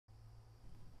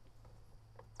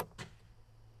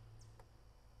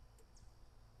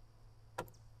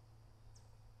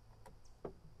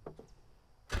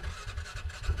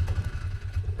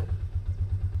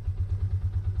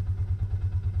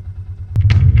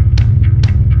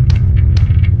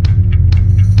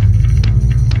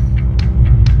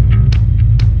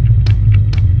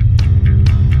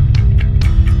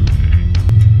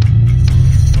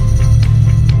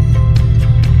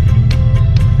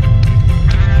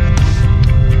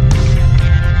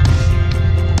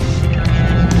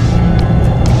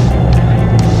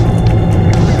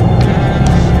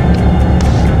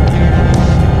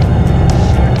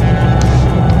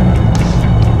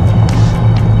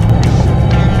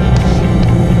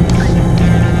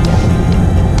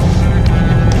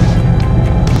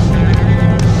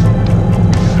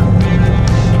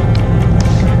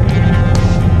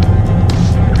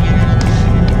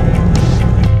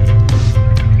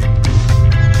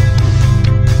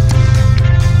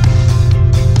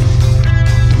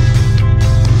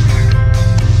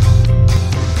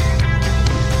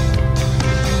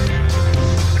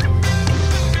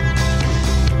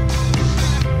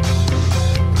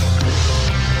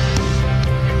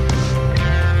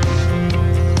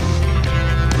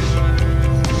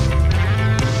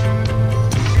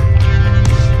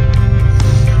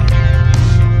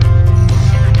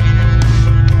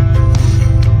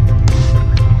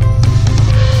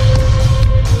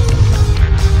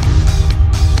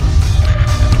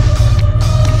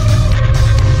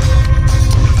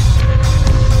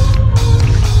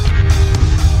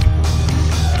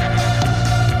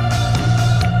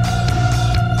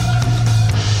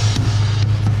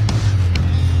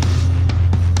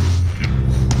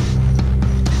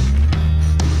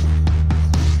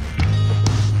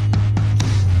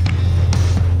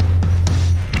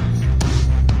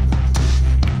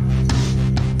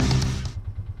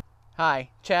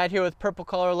Hi, Chad here with Purple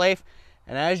Collar Life,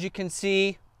 and as you can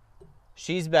see,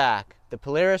 she's back. The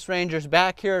Polaris Ranger's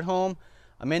back here at home.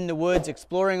 I'm in the woods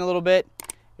exploring a little bit.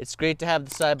 It's great to have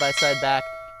the side-by-side back.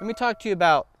 Let me talk to you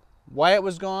about why it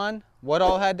was gone, what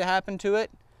all had to happen to it,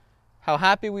 how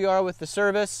happy we are with the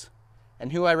service,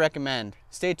 and who I recommend.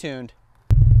 Stay tuned.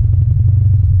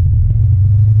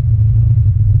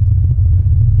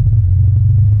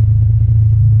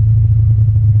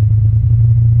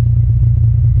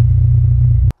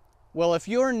 Well, if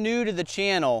you're new to the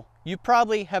channel, you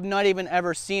probably have not even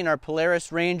ever seen our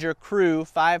Polaris Ranger Crew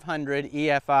 500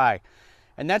 EFI.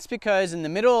 And that's because in the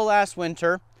middle of last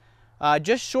winter,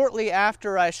 just shortly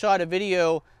after I shot a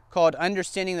video called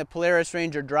Understanding the Polaris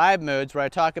Ranger Drive Modes, where I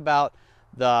talk about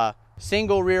the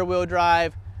single rear-wheel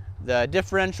drive, the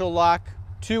differential lock,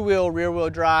 two-wheel rear-wheel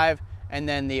drive, and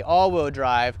then the all-wheel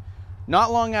drive.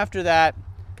 Not long after that,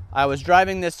 I was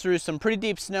driving this through some pretty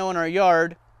deep snow in our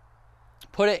yard,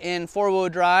 put it in four-wheel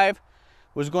drive,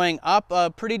 was going up a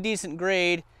pretty decent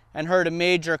grade, and heard a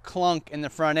major clunk in the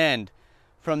front end.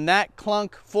 From that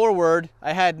clunk forward,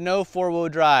 I had no four-wheel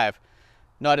drive.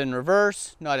 Not in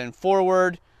reverse, not in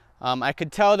forward. I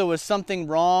could tell there was something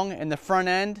wrong in the front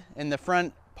end, in the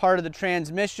front part of the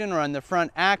transmission or on the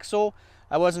front axle.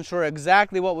 I wasn't sure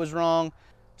exactly what was wrong,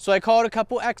 so I called a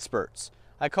couple experts.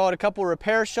 I called a couple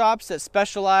repair shops that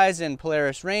specialize in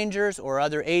Polaris Rangers or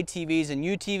other ATVs and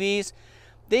UTVs.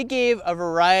 They gave a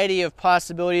variety of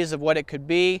possibilities of what it could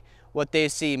be, what they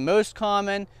see most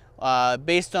common,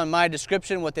 based on my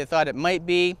description, what they thought it might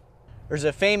be. There's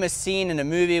a famous scene in a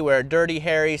movie where Dirty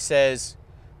Harry says,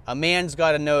 "A man's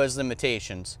got to know his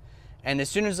limitations." And as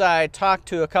soon as I talked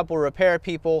to a couple repair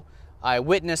people, I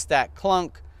witnessed that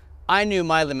clunk. I knew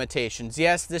my limitations.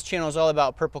 Yes, this channel is all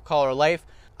about Purple Collar Life.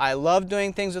 I love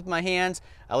doing things with my hands.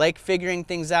 I like figuring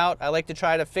things out. I like to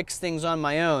try to fix things on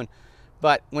my own.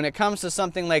 But when it comes to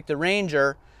something like the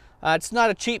Ranger, it's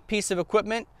not a cheap piece of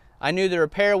equipment. I knew the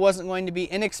repair wasn't going to be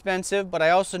inexpensive, but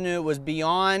I also knew it was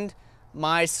beyond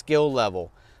my skill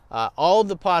level. All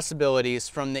the possibilities,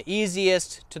 from the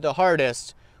easiest to the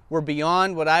hardest, were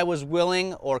beyond what I was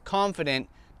willing or confident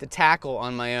to tackle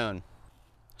on my own.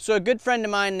 So a good friend of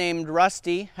mine named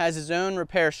Rusty has his own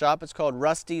repair shop. It's called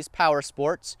Rusty's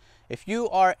Powersports. If you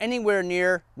are anywhere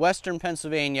near Western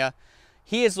Pennsylvania,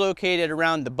 he is located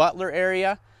around the Butler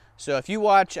area. So if you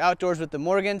watch Outdoors with the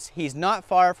Morgans, he's not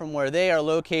far from where they are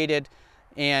located,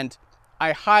 and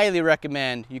I highly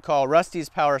recommend you call Rusty's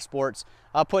Powersports.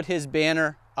 I'll put his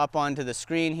banner up onto the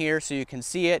screen here so you can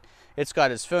see it. It's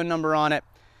got his phone number on it.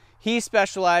 He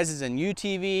specializes in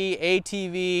UTV,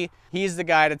 ATV. He's the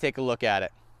guy to take a look at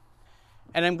it.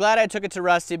 And I'm glad I took it to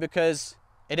Rusty because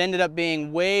it ended up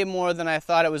being way more than I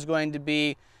thought it was going to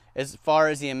be as far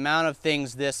as the amount of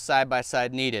things this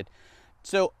side-by-side needed.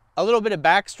 So a little bit of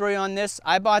backstory on this.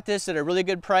 I bought this at a really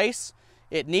good price.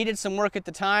 It needed some work at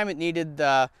the time. It needed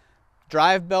the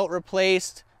drive belt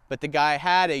replaced, but the guy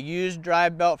had a used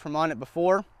drive belt from on it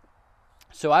before.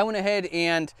 So I went ahead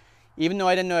and, even though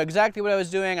I didn't know exactly what I was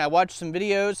doing, I watched some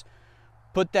videos,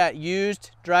 put that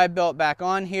used drive belt back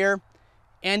on here,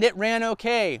 and it ran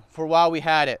okay for while we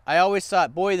had it. I always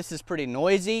thought, boy, this is pretty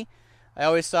noisy. I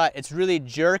always thought it's really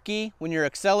jerky when you're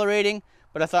accelerating,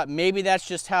 but I thought maybe that's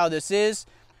just how this is.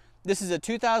 This is a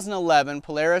 2011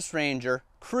 Polaris Ranger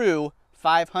Crew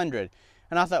 500.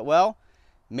 And I thought, well,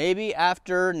 maybe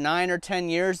after 9 or 10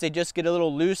 years, they just get a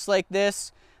little loose like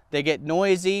this. They get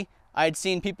noisy. I'd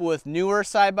seen people with newer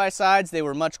side-by-sides. They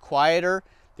were much quieter.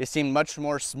 They seemed much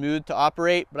more smooth to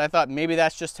operate, but I thought maybe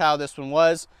that's just how this one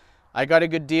was. I got a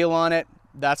good deal on it.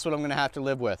 That's what I'm gonna have to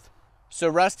live with. So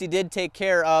Rusty did take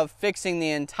care of fixing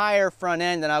the entire front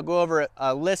end, and I'll go over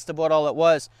a list of what all it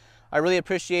was. I really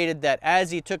appreciated that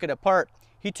as he took it apart,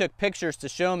 he took pictures to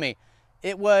show me.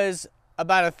 It was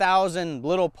about 1,000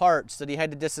 little parts that he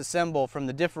had to disassemble, from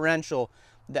the differential,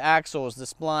 the axles, the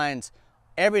splines.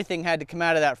 Everything had to come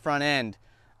out of that front end.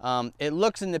 It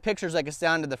looks in the pictures like it's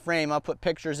down to the frame. I'll put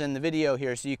pictures in the video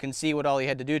here so you can see what all he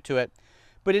had to do to it.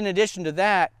 But in addition to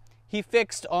that, he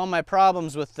fixed all my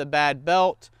problems with the bad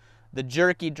belt, the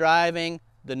jerky driving,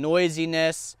 the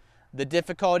noisiness, the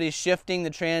difficulty shifting the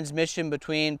transmission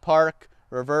between park,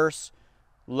 reverse,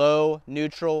 low,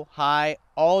 neutral, high.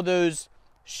 All those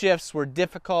shifts were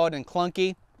difficult and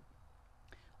clunky.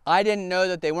 I didn't know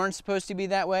that they weren't supposed to be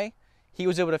that way. He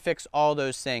was able to fix all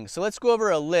those things. So let's go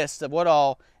over a list of what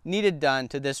all needed done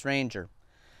to this Ranger.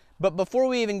 But before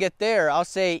we even get there, I'll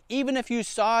say, even if you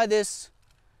saw this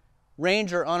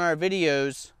Ranger on our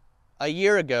videos a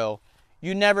year ago,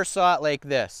 you never saw it like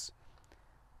this.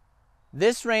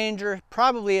 This Ranger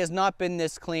probably has not been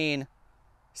this clean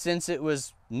since it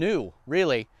was new,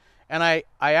 really. And I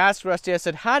asked Rusty, I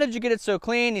said, how did you get it so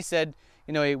clean? He said,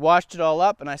 you know, he washed it all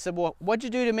up. And I said, well, what'd you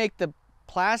do to make the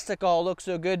plastic all look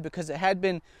so good? Because it had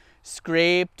been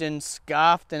scraped and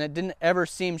scuffed and it didn't ever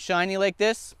seem shiny like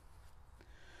this.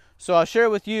 So I'll share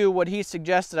with you what he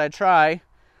suggested I try.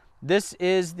 This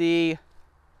is the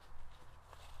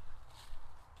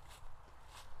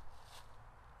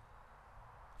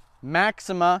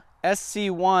Maxima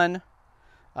SC1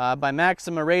 by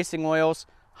Maxima Racing Oils.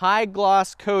 High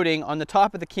gloss coating. On the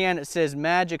top of the can it says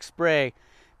Magic Spray.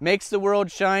 Makes the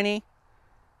world shiny.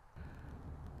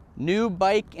 New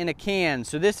bike in a can.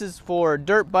 So this is for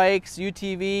dirt bikes,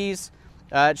 UTVs.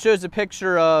 It shows a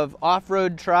picture of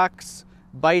off-road trucks,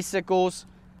 bicycles.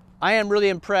 I am really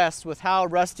impressed with how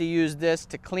Rusty used this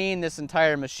to clean this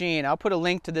entire machine. I'll put a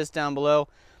link to this down below.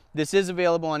 This is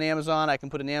available on Amazon. I can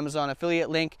put an Amazon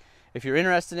affiliate link. If you're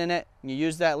interested in it and you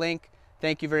use that link,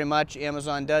 thank you very much.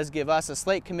 Amazon does give us a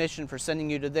slight commission for sending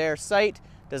you to their site.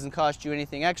 Doesn't cost you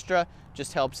anything extra,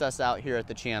 just helps us out here at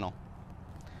the channel.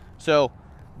 So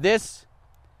this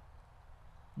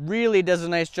really does a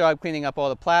nice job cleaning up all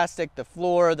the plastic, the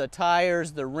floor, the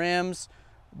tires, the rims.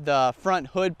 The front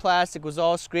hood plastic was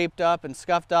all scraped up and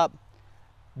scuffed up.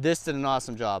 This did an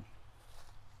awesome job.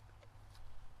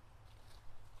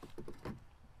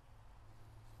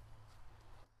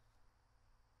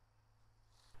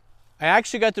 I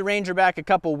actually got the Ranger back a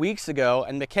couple weeks ago,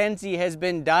 and Mackenzie has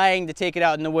been dying to take it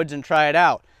out in the woods and try it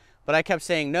out. But I kept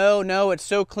saying, no, it's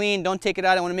so clean, don't take it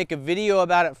out. I want to make a video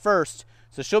about it first.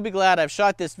 So she'll be glad I've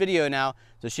shot this video now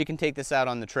so she can take this out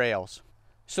on the trails.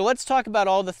 So let's talk about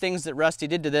all the things that Rusty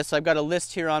did to this. I've got a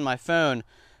list here on my phone,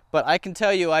 but I can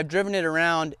tell you I've driven it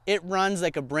around. It runs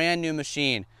like a brand new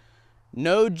machine.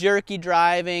 No jerky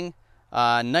driving,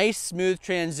 nice smooth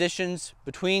transitions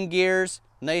between gears,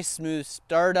 nice smooth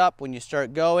startup when you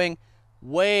start going,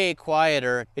 way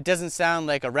quieter. It doesn't sound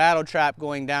like a rattle trap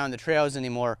going down the trails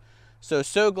anymore.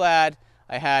 So glad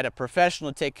I had a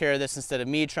professional take care of this instead of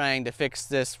me trying to fix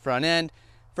this front end.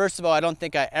 First of all, I don't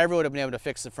think I ever would have been able to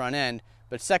fix the front end,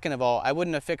 but second of all, I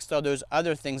wouldn't have fixed all those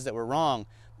other things that were wrong,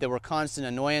 that were constant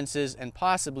annoyances and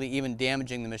possibly even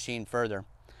damaging the machine further.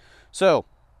 So,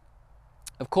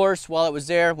 of course, while it was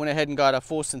there, went ahead and got a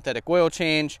full synthetic oil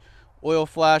change, oil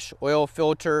flush, oil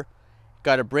filter,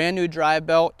 got a brand new drive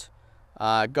belt,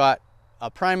 got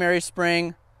a primary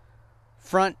spring,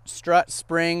 front strut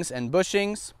springs and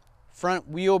bushings, front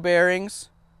wheel bearings,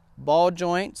 ball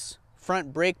joints,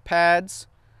 front brake pads,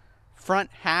 front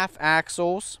half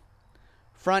axles,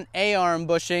 front A-arm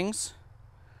bushings,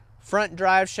 front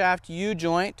drive shaft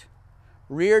U-joint,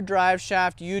 rear drive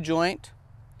shaft U-joint,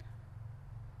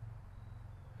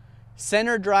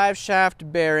 center drive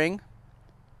shaft bearing,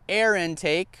 air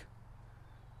intake,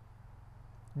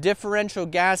 differential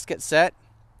gasket set,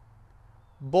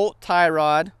 bolt tie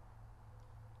rod,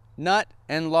 nut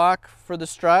and lock for the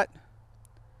strut,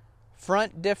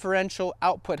 front differential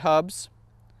output hubs,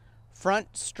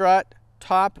 front strut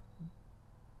top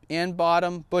and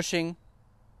bottom bushing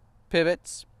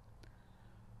pivots,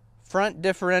 front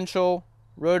differential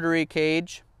rotary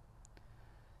cage,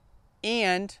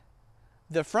 and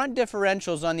the front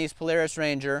differentials on these Polaris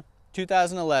Ranger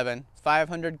 2011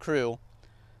 500 Crew,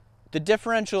 the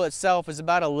differential itself is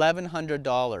about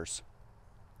 $1,100.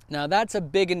 Now that's a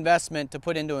big investment to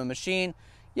put into a machine.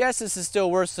 Yes, this is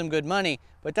still worth some good money,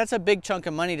 but that's a big chunk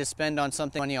of money to spend on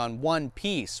something, money on one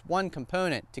piece, one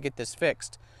component to get this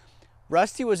fixed.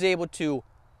 Rusty was able to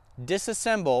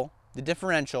disassemble the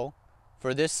differential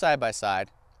for this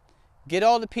side-by-side, get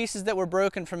all the pieces that were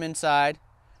broken from inside,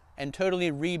 and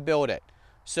totally rebuild it.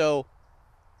 So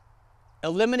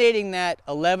eliminating that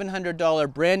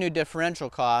 $1,100 brand new differential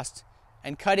cost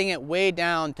and cutting it way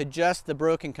down to just the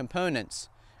broken components,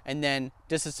 and then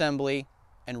disassembly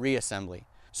and reassembly.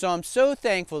 So I'm so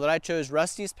thankful that I chose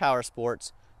Rusty's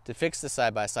Powersports to fix the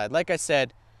side-by-side. Like I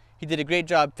said, he did a great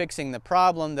job fixing the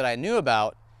problem that I knew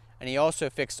about, and he also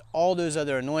fixed all those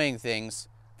other annoying things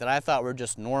that I thought were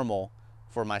just normal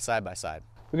for my side-by-side.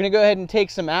 We're gonna go ahead and take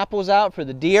some apples out for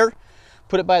the Deere,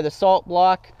 put it by the salt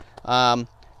block.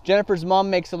 Jennifer's mom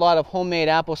makes a lot of homemade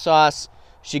applesauce.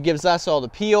 She gives us all the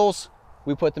peels.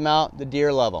 We put them out. The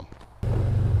deer love them.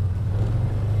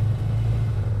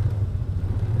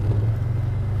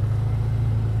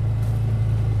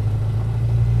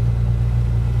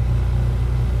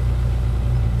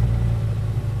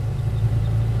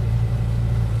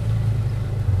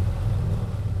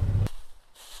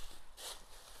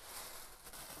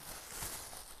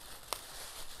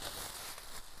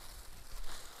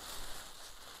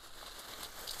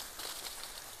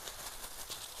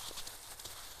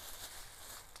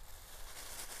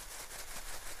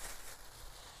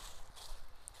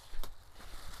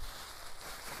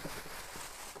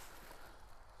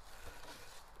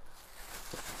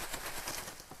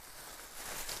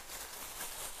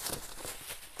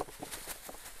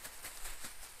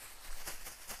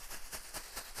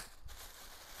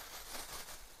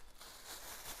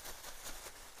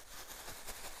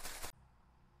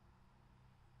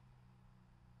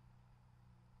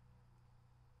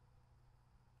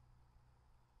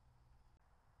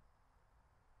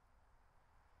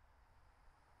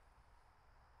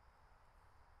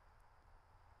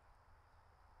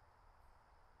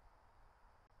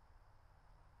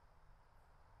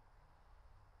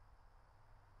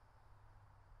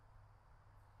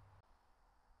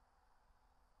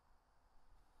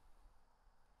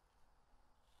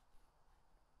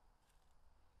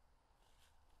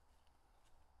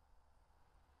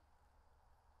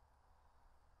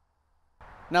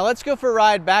 Now let's go for a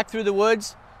ride back through the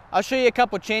woods. I'll show you a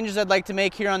couple changes I'd like to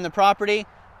make here on the property,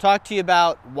 talk to you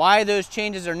about why those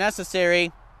changes are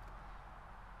necessary,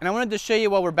 and I wanted to show you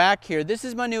while we're back here, this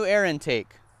is my new air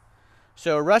intake.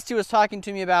 So Rusty was talking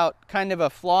to me about kind of a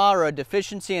flaw or a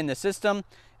deficiency in the system.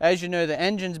 As you know, the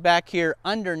engine's back here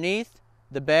underneath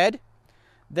the bed.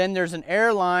 Then there's an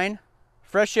air line,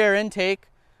 fresh air intake,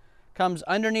 comes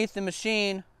underneath the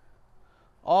machine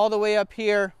all the way up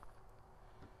here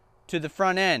to the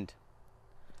front end.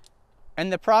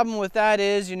 And the problem with that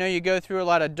is, you know, you go through a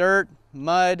lot of dirt,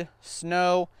 mud,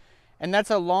 snow, and that's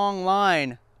a long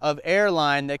line of air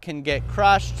line that can get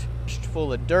crushed,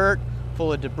 full of dirt,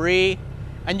 full of debris,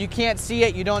 and you can't see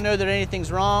it, you don't know that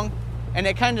anything's wrong, and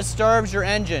it kind of starves your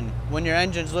engine when your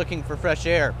engine's looking for fresh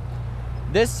air.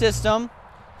 This system,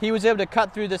 he was able to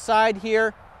cut through the side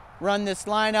here, run this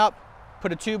line up,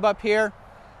 put a tube up here.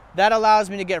 That allows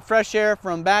me to get fresh air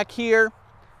from back here.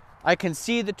 I can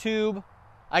see the tube.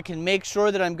 I can make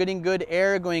sure that I'm getting good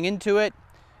air going into it.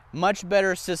 Much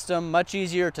better system, much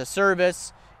easier to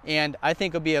service, and I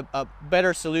think it'll be a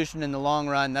better solution in the long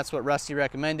run. That's what Rusty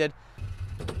recommended.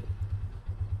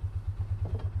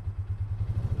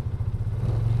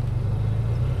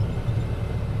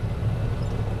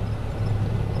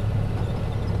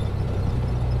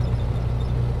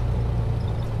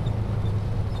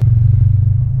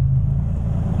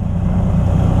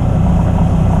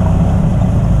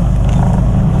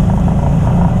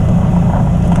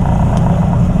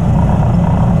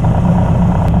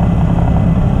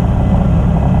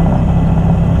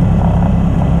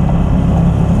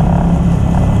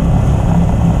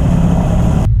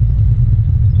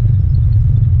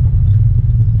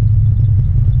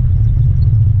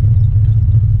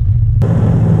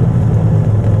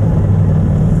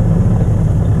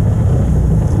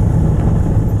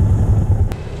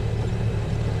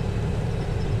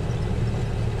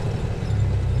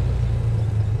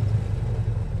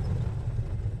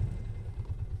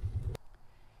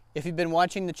 If you've been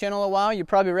watching the channel a while, you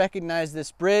probably recognize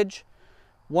this bridge,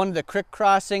 one of the creek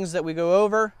crossings that we go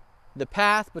over, the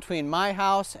path between my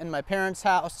house and my parents'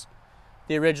 house,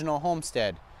 the original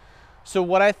homestead. So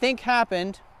what I think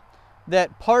happened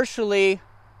that partially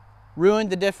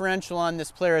ruined the differential on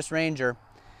this Polaris Ranger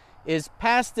is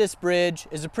past this bridge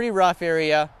is a pretty rough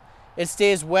area. It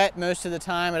stays wet most of the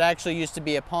time. It actually used to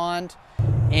be a pond,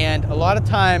 and a lot of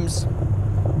times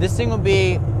this thing will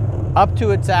be up to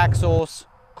its axles,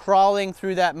 crawling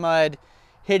through that mud,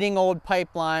 hitting old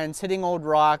pipelines, hitting old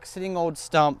rocks, hitting old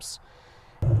stumps,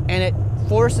 and it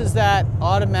forces that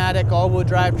automatic all-wheel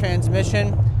drive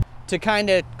transmission to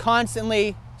kind of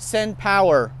constantly send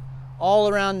power all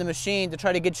around the machine to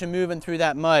try to get you moving through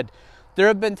that mud. There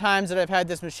have been times that I've had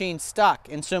this machine stuck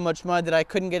in so much mud that I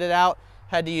couldn't get it out,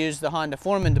 had to use the Honda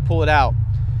Foreman to pull it out.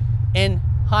 In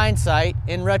hindsight,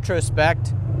 in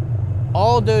retrospect,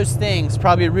 all those things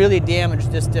probably really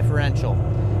damaged this differential.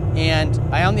 And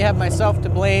I only have myself to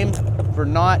blame for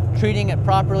not treating it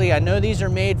properly. I know these are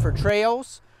made for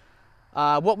trails.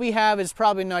 What we have is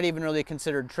probably not even really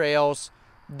considered trails.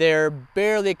 They're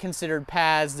barely considered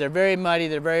paths. They're very muddy,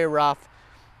 they're very rough,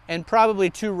 and probably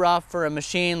too rough for a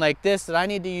machine like this that I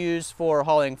need to use for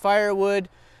hauling firewood,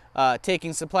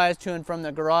 taking supplies to and from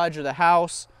the garage or the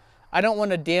house. I don't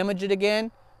want to damage it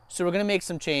again, so we're going to make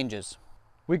some changes.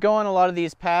 We go on a lot of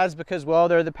these paths because, well,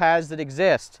 they're the paths that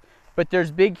exist. But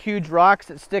there's big, huge rocks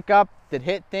that stick up that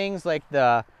hit things like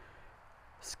the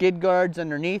skid guards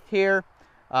underneath here.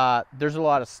 There's a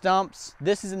lot of stumps.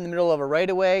 This is in the middle of a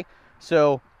right-of-way,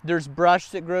 so there's brush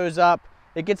that grows up.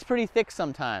 It gets pretty thick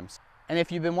sometimes. And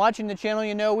if you've been watching the channel,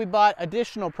 you know we bought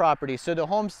additional property. So the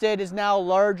homestead is now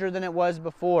larger than it was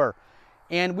before.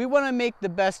 And we want to make the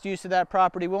best use of that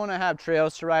property. We want to have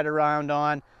trails to ride around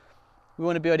on. We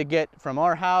want to be able to get from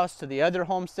our house to the other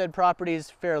homestead properties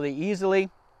fairly easily.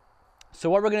 So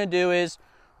what we're going to do is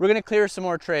we're going to clear some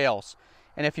more trails.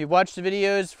 And if you've watched the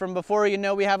videos from before, you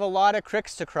know we have a lot of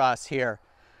creeks to cross here.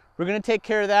 We're going to take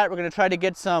care of that. We're going to try to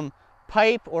get some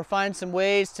pipe or find some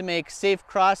ways to make safe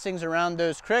crossings around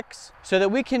those creeks so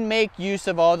that we can make use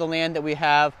of all the land that we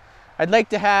have. I'd like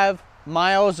to have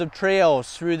miles of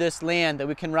trails through this land that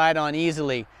we can ride on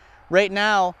easily. Right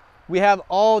now, we have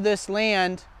all this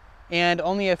land and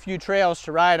only a few trails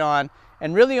to ride on,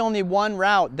 and really only one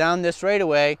route down this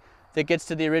right-of-way that gets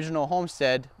to the original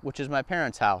homestead, which is my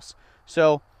parents' house.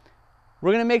 So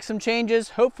we're gonna make some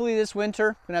changes, hopefully this winter.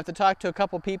 I'm gonna have to talk to a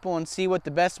couple people and see what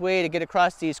the best way to get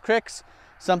across these creeks,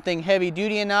 something heavy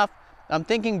duty enough. I'm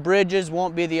thinking bridges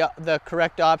won't be the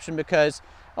correct option because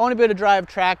I wanna be able to drive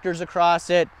tractors across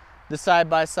it, the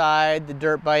side-by-side, the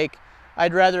dirt bike.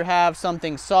 I'd rather have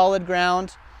something solid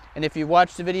ground. And if you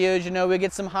watch the videos, you know we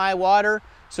get some high water,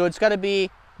 so it's got to be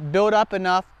built up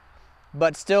enough,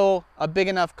 but still a big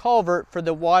enough culvert for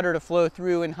the water to flow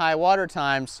through in high water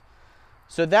times.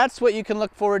 So that's what you can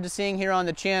look forward to seeing here on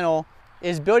the channel,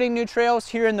 is building new trails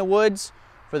here in the woods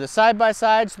for the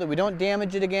side-by-side so that we don't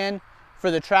damage it again,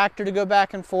 for the tractor to go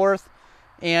back and forth,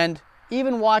 and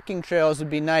even walking trails would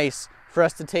be nice for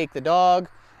us to take the dog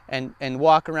and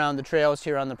walk around the trails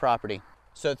here on the property.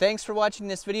 So thanks for watching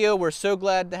this video. We're so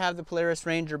glad to have the Polaris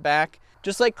Ranger back.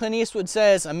 Just like Clint Eastwood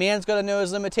says, a man's got to know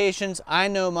his limitations. I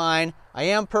know mine. I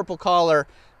am purple collar,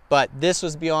 but this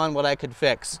was beyond what I could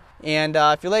fix. And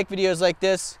if you like videos like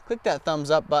this, click that thumbs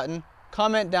up button,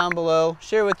 comment down below,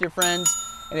 share with your friends,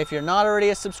 and if you're not already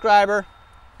a subscriber,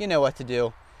 you know what to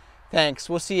do. Thanks.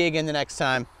 We'll see you again the next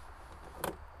time.